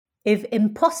If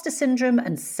imposter syndrome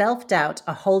and self-doubt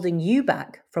are holding you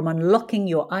back from unlocking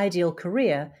your ideal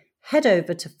career, head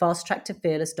over to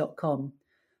fasttracktoFearless.com.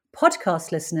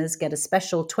 Podcast listeners get a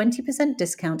special 20%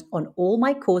 discount on all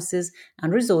my courses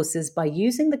and resources by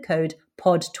using the code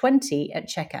POD20 at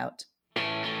checkout.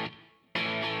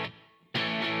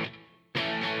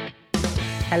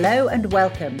 Hello and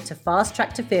welcome to Fast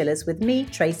Track to Fearless with me,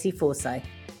 Tracy Forsyth.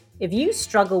 If you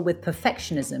struggle with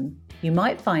perfectionism, you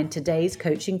might find today's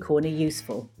coaching corner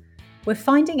useful. We're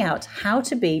finding out how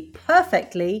to be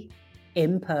perfectly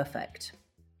imperfect.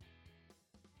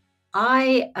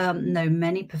 I know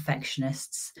many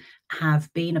perfectionists,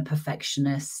 have been a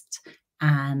perfectionist,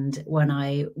 and when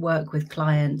I work with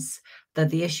clients,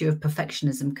 the issue of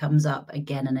perfectionism comes up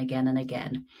again and again and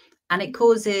again. And it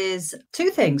causes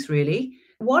two things, really.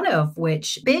 One of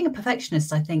which, being a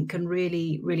perfectionist, I think, can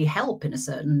really help in a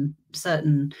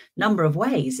certain number of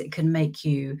ways. It can make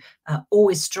you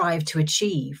always strive to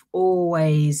achieve,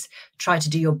 always try to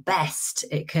do your best.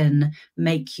 It can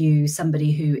make you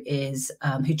somebody who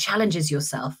challenges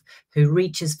yourself, who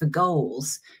reaches for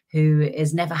goals, who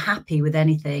is never happy with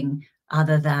anything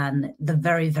other than the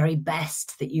very, very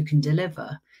best that you can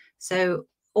deliver. So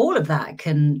all of that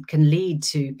can lead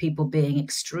to people being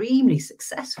extremely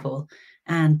successful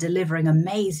and delivering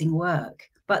amazing work.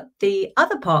 But the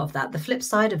other part of that, the flip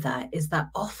side of that, is that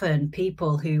often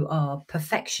people who are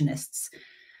perfectionists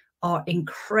are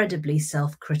incredibly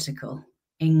self-critical,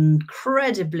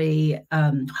 incredibly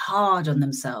hard on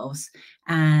themselves,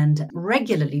 and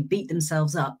regularly beat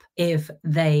themselves up if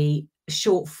they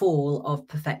shortfall of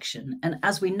perfection. And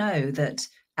as we know that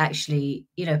actually,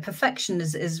 perfection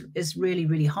is really,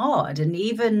 really hard. And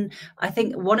even I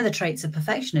think one of the traits of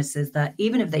perfectionists is that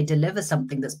even if they deliver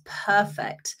something that's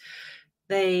perfect,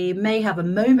 they may have a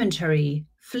momentary,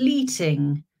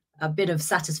 fleeting a bit of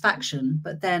satisfaction,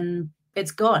 but then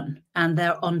it's gone and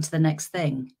they're on to the next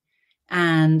thing.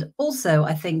 And also,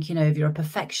 I think, if you're a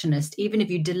perfectionist, even if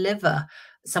you deliver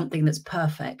something that's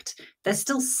perfect, there's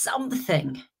still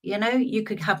something, you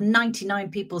could have 99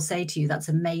 people say to you, that's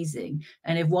amazing.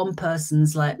 And if one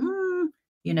person's like,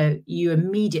 you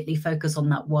immediately focus on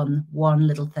that one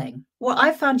little thing. What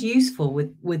I found useful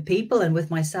with people and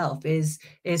with myself is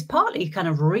partly kind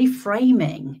of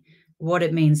reframing what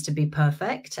it means to be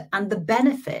perfect and the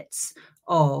benefits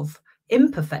of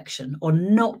imperfection or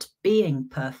not being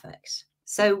perfect.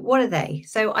 So what are they?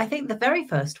 So I think the very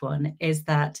first one is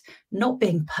that not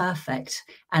being perfect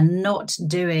and not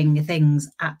doing things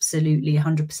absolutely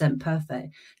 100%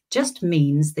 perfect just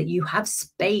means that you have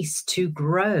space to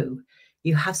grow.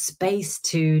 You have space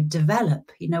to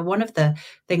develop. One of the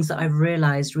things that I've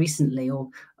realized recently or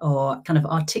kind of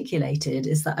articulated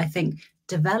is that I think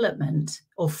development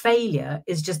or failure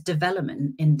is just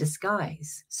development in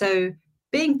disguise. So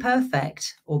being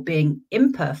perfect or being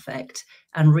imperfect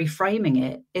and reframing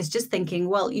it is just thinking,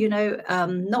 well,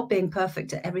 not being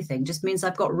perfect at everything just means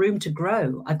I've got room to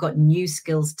grow. I've got new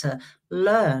skills to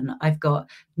learn. I've got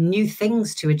new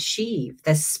things to achieve.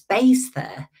 There's space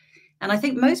there. And I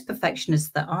think most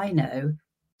perfectionists that I know,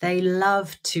 they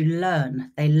love to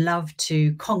learn. They love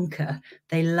to conquer.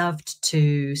 They love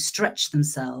to stretch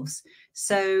themselves.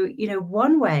 So,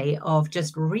 one way of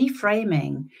just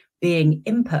reframing being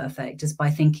imperfect is by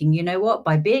thinking,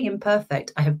 by being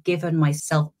imperfect, I have given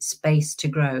myself space to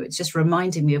grow. It's just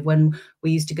reminding me of when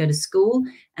we used to go to school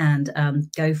and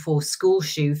go for school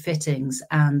shoe fittings,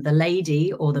 and the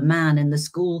lady or the man in the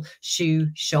school shoe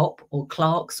shop or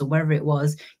Clark's or wherever it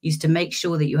was used to make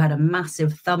sure that you had a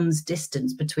massive thumb's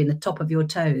distance between the top of your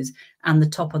toes and the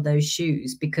top of those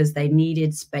shoes because they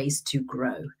needed space to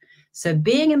grow. So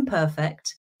being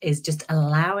imperfect is just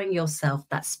allowing yourself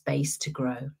that space to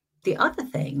grow. The other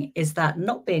thing is that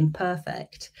not being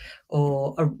perfect,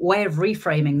 or a way of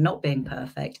reframing not being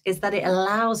perfect, is that it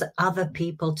allows other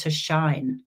people to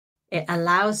shine. It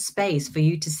allows space for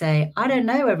you to say, I don't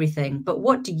know everything, but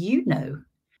what do you know?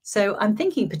 So I'm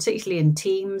thinking particularly in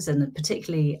teams and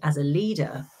particularly as a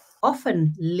leader,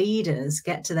 often leaders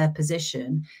get to their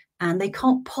position and they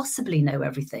can't possibly know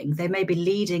everything. They may be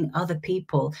leading other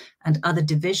people and other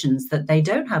divisions that they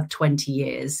don't have 20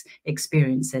 years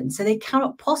experience in. So they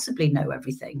cannot possibly know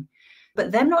everything.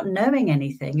 But them not knowing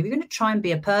anything, if you're going to try and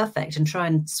be a perfect and try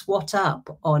and swat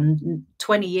up on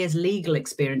 20 years legal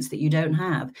experience that you don't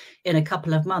have in a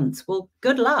couple of months, well,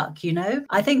 good luck,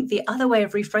 I think the other way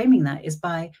of reframing that is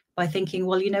by thinking,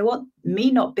 well, you know what,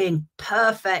 me not being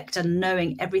perfect and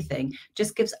knowing everything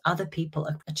just gives other people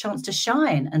a chance to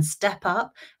shine and step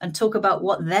up and talk about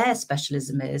what their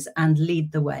specialism is and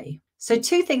lead the way. So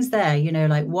two things there,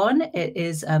 like one, it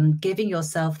is giving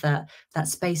yourself that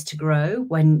space to grow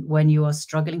when you are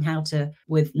struggling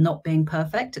with not being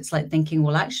perfect. It's like thinking,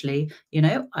 well, actually,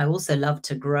 I also love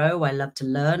to grow. I love to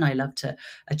learn. I love to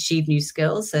achieve new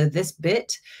skills. So this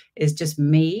bit is just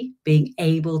me being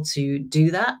able to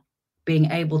do that, being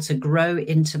able to grow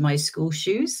into my school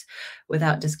shoes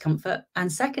without discomfort.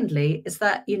 And secondly, is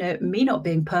that, me not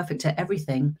being perfect at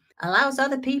everything allows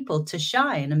other people to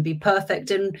shine and be perfect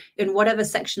in whatever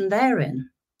section they're in.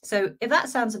 So if that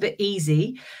sounds a bit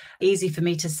easy for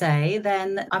me to say,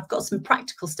 then I've got some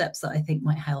practical steps that I think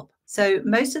might help. So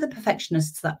most of the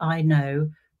perfectionists that I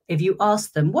know, if you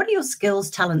ask them, what are your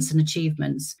skills, talents, and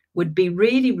achievements, would be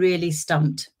really, really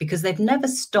stumped because they've never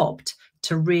stopped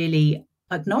to really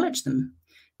acknowledge them.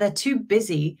 They're too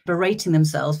busy berating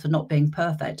themselves for not being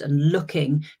perfect and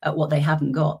looking at what they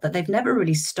haven't got, that they've never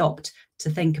really stopped to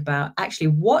think about, actually,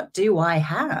 what do I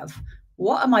have?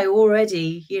 What am I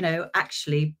already,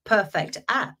 actually perfect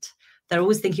at? They're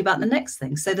always thinking about the next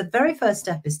thing. So the very first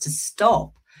step is to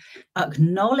stop,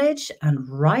 acknowledge and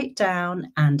write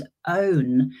down and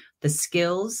own the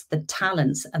skills, the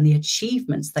talents, and the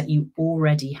achievements that you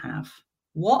already have.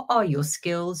 What are your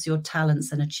skills, your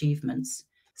talents, and achievements?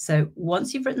 So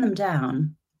once you've written them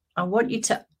down, I want you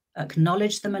to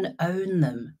acknowledge them and own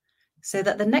them so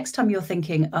that the next time you're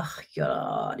thinking, oh,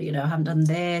 God, I haven't done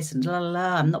this and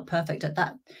I'm not perfect at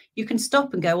that. You can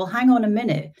stop and go, well, hang on a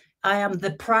minute. I am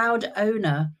the proud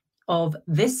owner of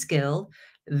this skill,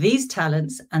 these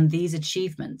talents, and these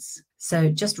achievements. So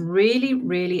just really,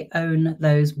 really own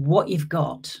those, what you've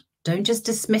got. Don't just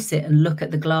dismiss it and look at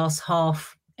the glass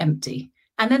half empty.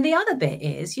 And then the other bit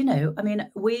is,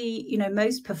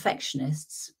 most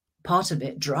perfectionists, part of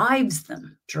it drives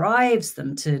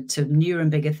them to newer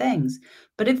and bigger things.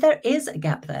 But if there is a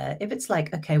gap there, if it's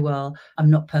like, okay, well,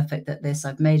 I'm not perfect at this,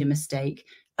 I've made a mistake,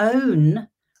 own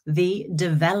the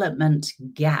development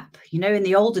gap. In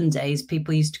the olden days,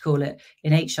 people used to call it,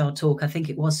 in HR talk, I think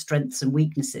it was strengths and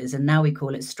weaknesses, and now we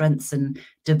call it strengths and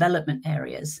development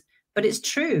areas. But it's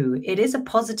true, it is a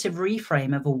positive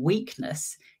reframe of a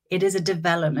weakness. It is a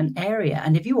development area.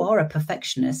 And if you are a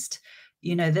perfectionist,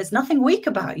 there's nothing weak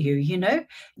about you,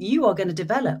 you are going to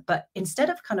develop. But instead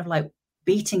of kind of like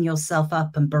beating yourself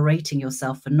up and berating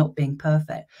yourself for not being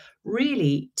perfect,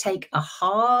 really take a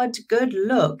hard, good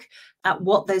look at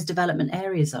what those development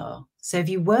areas are. So if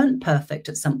you weren't perfect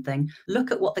at something,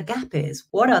 look at what the gap is.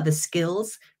 What are the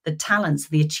skills, the talents,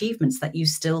 the achievements that you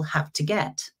still have to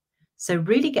get? So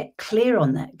really get clear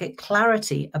on that, get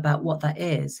clarity about what that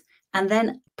is, and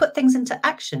then put things into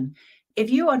action. If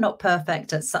you are not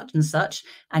perfect at such and such,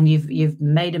 and you've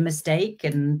made a mistake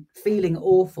and feeling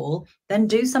awful, then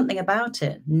do something about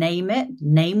it. Name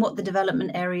what the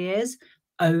development area is,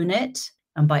 own it.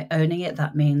 And by owning it,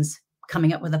 that means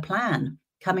coming up with a plan,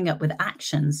 coming up with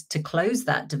actions to close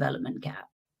that development gap.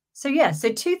 So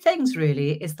two things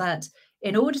really is that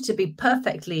in order to be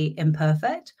perfectly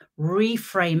imperfect,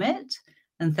 reframe it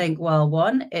and think, well,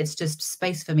 one, it's just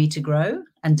space for me to grow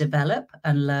and develop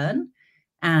and learn.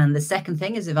 And the second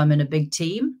thing is, if I'm in a big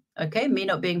team, okay, me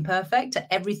not being perfect at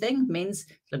everything means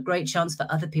a great chance for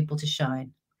other people to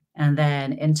shine. And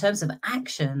then in terms of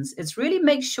actions, it's really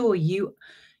make sure you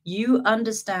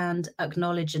understand,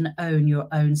 acknowledge, and own your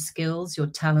own skills, your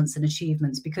talents and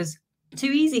achievements, because it's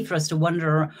too easy for us to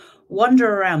wander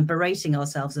around berating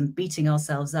ourselves and beating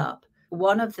ourselves up.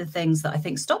 One of the things that I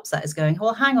think stops that is going,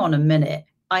 well, hang on a minute.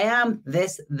 I am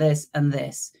this, and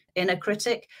this. Inner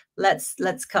critic,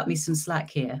 let's cut me some slack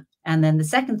here. And then the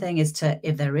second thing is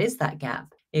if there is that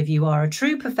gap, if you are a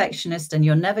true perfectionist and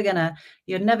you're never gonna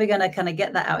kind of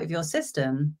get that out of your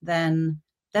system, then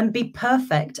be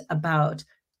perfect about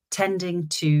tending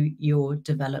to your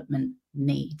development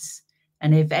needs.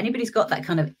 And if anybody's got that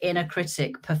kind of inner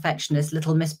critic, perfectionist,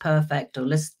 little Miss Perfect or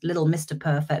little Mr.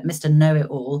 Perfect, Mr.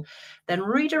 Know-it-all, then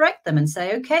redirect them and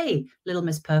say, okay, little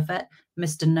Miss Perfect,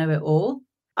 Mr. Know-it-all,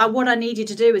 what I need you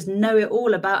to do is know it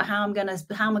all about how am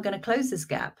I going to close this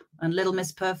gap. And little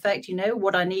Miss Perfect,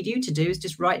 what I need you to do is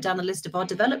just write down a list of our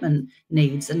development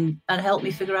needs and help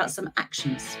me figure out some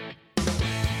actions.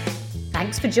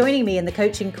 Thanks for joining me in the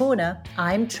Coaching Corner.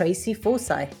 I'm Tracy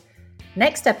Forsyth.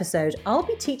 Next episode, I'll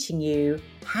be teaching you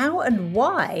how and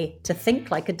why to think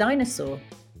like a dinosaur.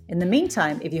 In the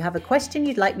meantime, if you have a question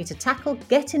you'd like me to tackle,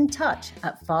 get in touch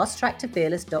at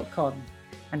fasttracktofearless.com.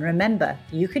 And remember,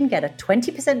 you can get a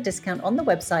 20% discount on the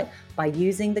website by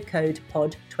using the code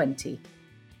POD20.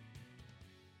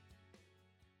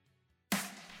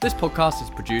 This podcast is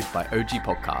produced by OG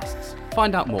Podcasts.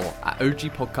 Find out more at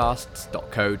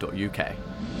ogpodcasts.co.uk.